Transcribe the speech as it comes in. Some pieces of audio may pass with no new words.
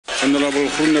Honorable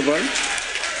Groenewald.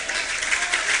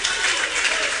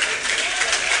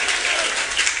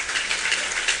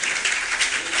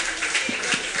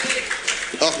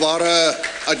 Achtbare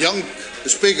adjunct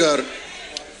speaker,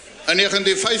 in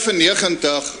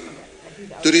 1995,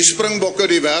 toe die Springbokke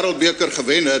die Wêreldbeker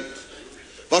gewen het,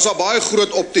 was daar baie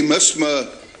groot optimisme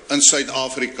in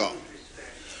Suid-Afrika.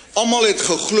 Almal het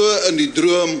geglo in die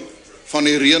droom van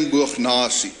die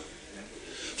reënboognasie.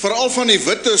 Veral van die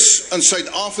wites in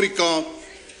Suid-Afrika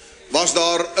was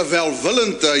daar 'n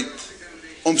welwillendheid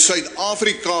om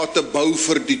Suid-Afrika te bou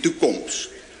vir die toekoms.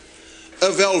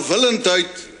 'n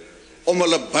Welwillendheid om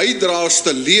hulle bydraes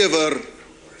te lewer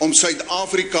om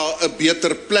Suid-Afrika 'n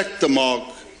beter plek te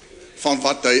maak van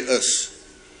wat hy is.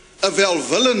 'n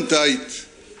Welwillendheid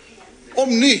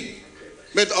om nie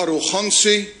met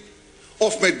arrogansie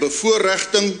of met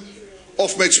bevoorregting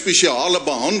of met spesiale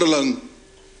behandeling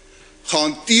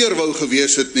gehanteer wou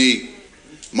gewees het nie,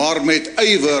 maar met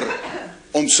ywer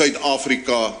om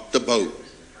Suid-Afrika te bou.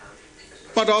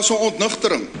 Maar daar's 'n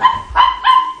ontnugtering.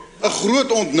 'n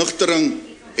Groot ontnugtering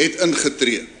het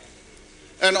ingetree.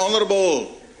 And Honorable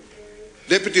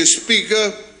Deputy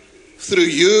Speaker, through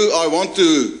you, I want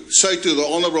to say to the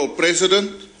Honorable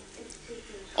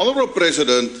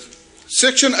President,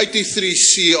 Section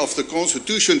 83C of the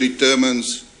Constitution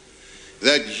determines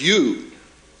that you,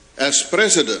 as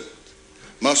President,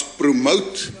 must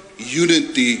promote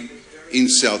unity in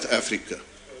South Africa.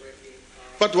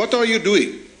 But what are you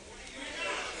doing?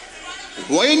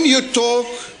 When you talk,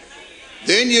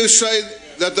 then you say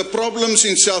that the problems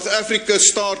in South Africa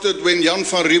started when Jan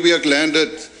van Riebeeck landed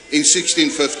in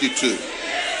 1652.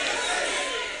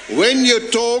 When you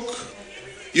talk,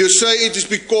 you say it is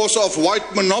because of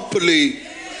white monopoly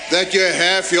that you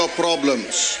have your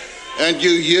problems, and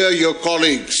you hear your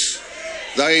colleagues,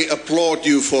 they applaud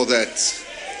you for that.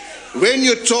 When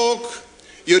you talk,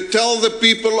 you tell the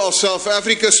people of South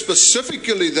Africa,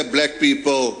 specifically the black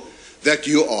people, that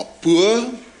you are poor,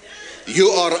 you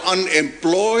are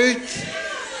unemployed,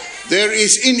 there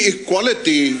is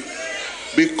inequality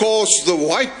because the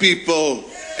white people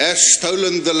have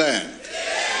stolen the land.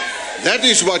 That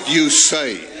is what you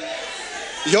say.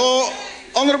 Your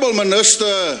Honourable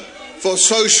Minister for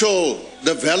Social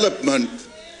Development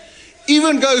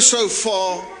even goes so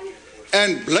far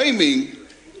and blaming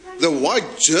the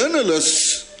white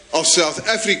journalists of South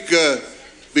Africa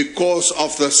because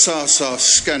of the SASA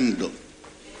scandal.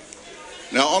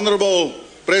 Now, Honourable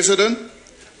President,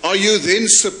 are you then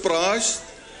surprised,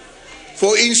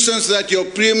 for instance, that your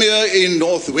Premier in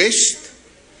Northwest,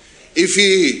 if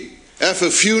he have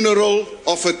a funeral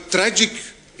of a tragic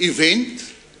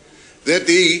event, that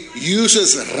he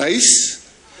uses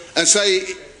race and say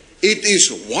it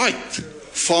is white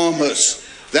farmers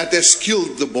that has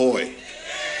killed the boy?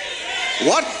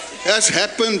 What has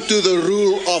happened to the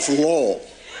rule of law?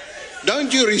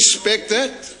 Don't you respect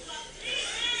that?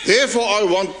 Therefore, I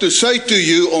want to say to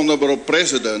you, Honourable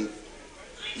President,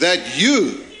 that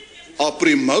you are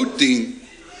promoting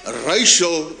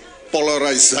racial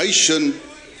polarization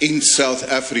in South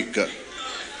Africa.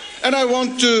 And I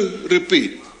want to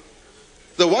repeat,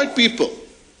 the white people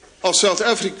of South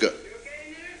Africa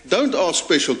don't ask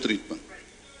special treatment.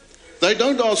 They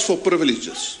don't ask for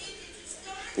privileges.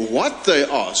 What they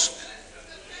ask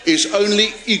is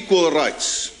only equal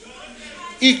rights,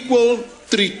 equal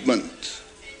treatment.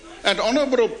 And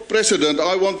Honourable President,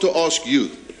 I want to ask you,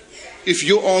 if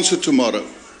you answer tomorrow,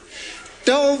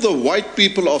 tell the white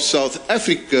people of South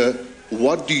Africa,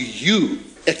 what do you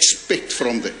expect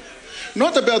from them?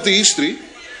 Not about the history,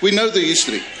 we know the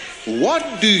history.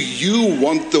 What do you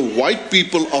want the white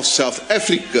people of South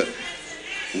Africa,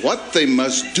 what they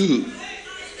must do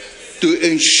to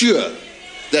ensure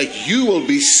that you will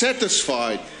be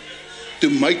satisfied to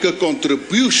make a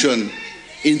contribution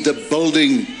in the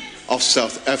building of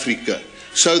South Africa,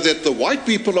 so that the white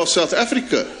people of South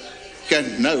Africa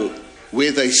can know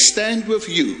where they stand with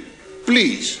you?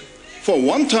 Please, for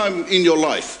one time in your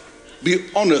life, be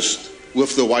honest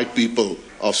with the white people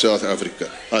of South Africa.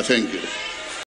 I thank you.